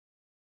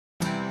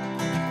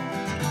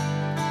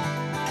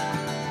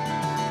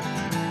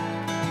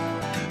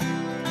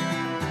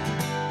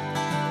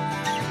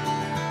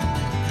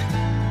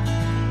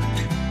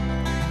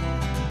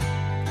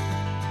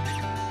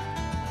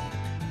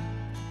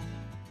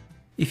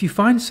If you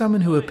find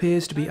someone who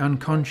appears to be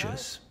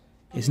unconscious,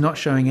 is not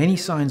showing any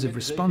signs of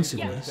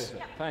responsiveness,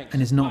 and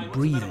is not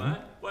breathing,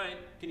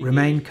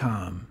 remain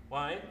calm.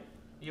 Wayne, are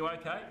you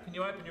okay? Can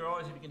you open your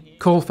eyes if you can hear?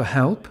 Call for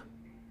help,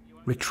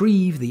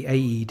 retrieve the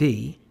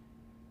AED,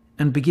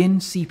 and begin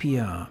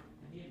CPR.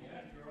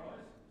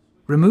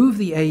 Remove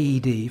the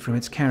AED from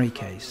its carry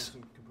case,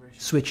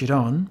 switch it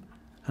on,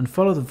 and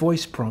follow the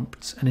voice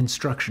prompts and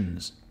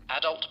instructions.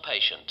 Adult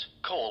patient,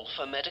 call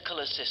for medical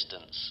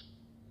assistance.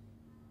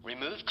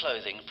 Remove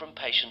clothing from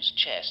patient's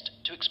chest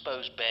to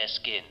expose bare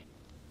skin.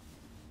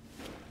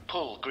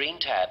 Pull green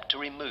tab to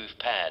remove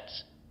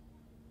pads.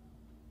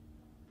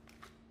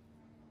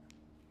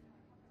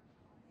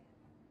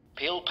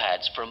 Peel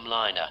pads from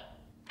liner.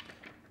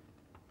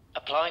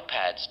 Apply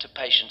pads to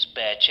patient's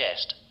bare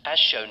chest, as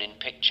shown in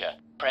picture.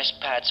 Press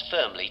pads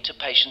firmly to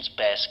patient's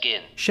bare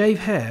skin. Shave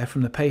hair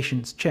from the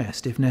patient's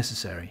chest if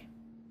necessary.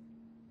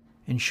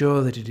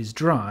 Ensure that it is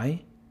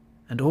dry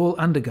and all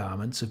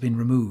undergarments have been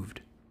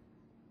removed.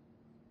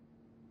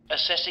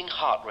 Assessing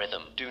heart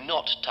rhythm. Do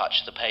not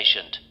touch the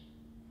patient.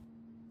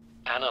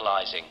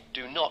 Analyzing.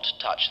 Do not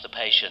touch the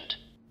patient.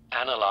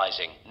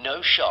 Analyzing.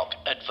 No shock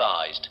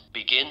advised.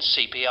 Begin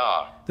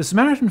CPR. The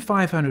Samaritan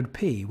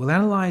 500P will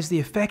analyse the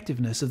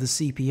effectiveness of the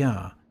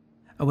CPR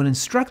and will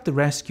instruct the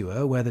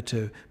rescuer whether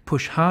to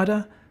push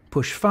harder,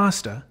 push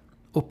faster,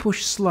 or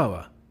push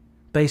slower,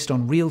 based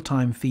on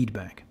real-time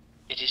feedback.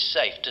 It is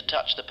safe to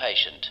touch the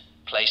patient.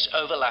 Place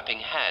overlapping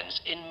hands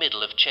in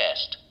middle of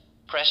chest.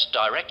 Press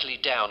directly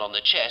down on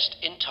the chest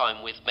in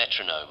time with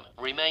metronome.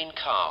 Remain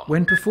calm.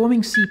 When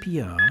performing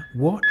CPR,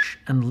 watch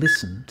and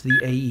listen to the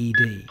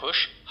AED.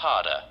 Push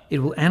harder. It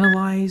will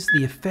analyse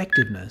the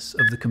effectiveness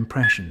of the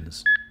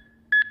compressions.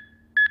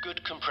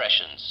 Good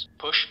compressions.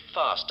 Push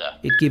faster.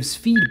 It gives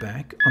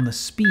feedback on the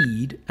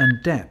speed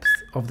and depth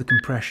of the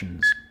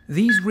compressions.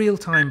 These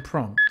real-time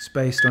prompts,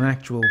 based on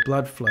actual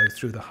blood flow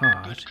through the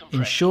heart,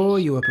 ensure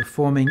you are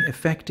performing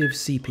effective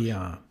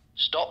CPR.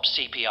 Stop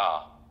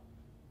CPR.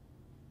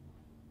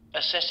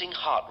 Assessing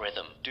heart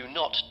rhythm. Do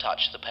not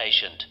touch the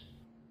patient.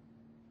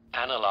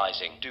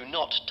 Analyzing. Do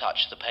not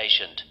touch the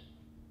patient.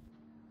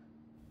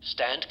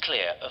 Stand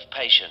clear of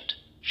patient.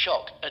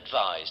 Shock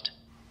advised.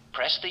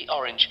 Press the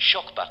orange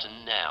shock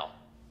button now.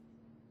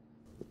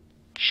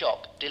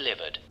 Shock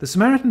delivered. The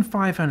Samaritan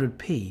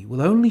 500P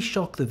will only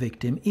shock the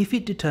victim if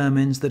it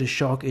determines that a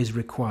shock is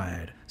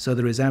required, so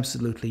there is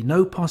absolutely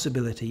no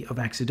possibility of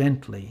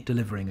accidentally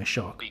delivering a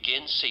shock.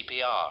 Begin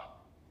CPR.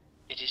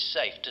 It is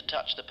safe to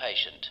touch the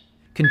patient.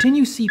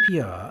 Continue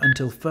CPR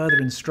until further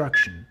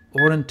instruction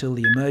or until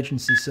the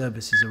emergency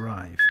services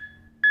arrive.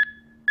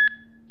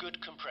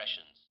 Good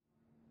compressions.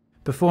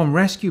 Perform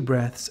rescue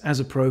breaths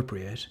as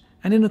appropriate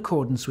and in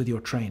accordance with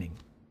your training.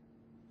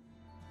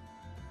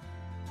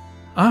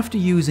 After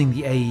using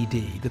the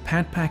AED, the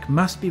pad pack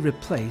must be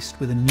replaced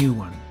with a new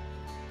one.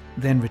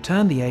 Then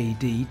return the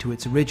AED to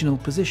its original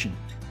position.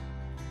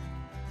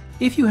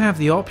 If you have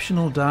the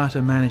optional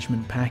data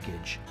management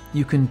package,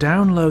 you can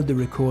download the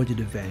recorded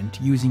event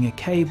using a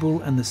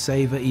cable and the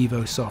Saver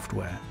Evo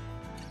software.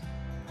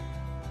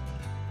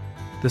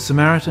 The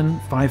Samaritan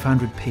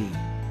 500P.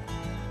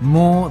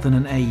 More than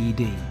an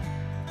AED.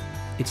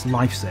 It's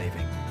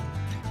life-saving.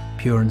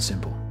 Pure and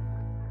simple.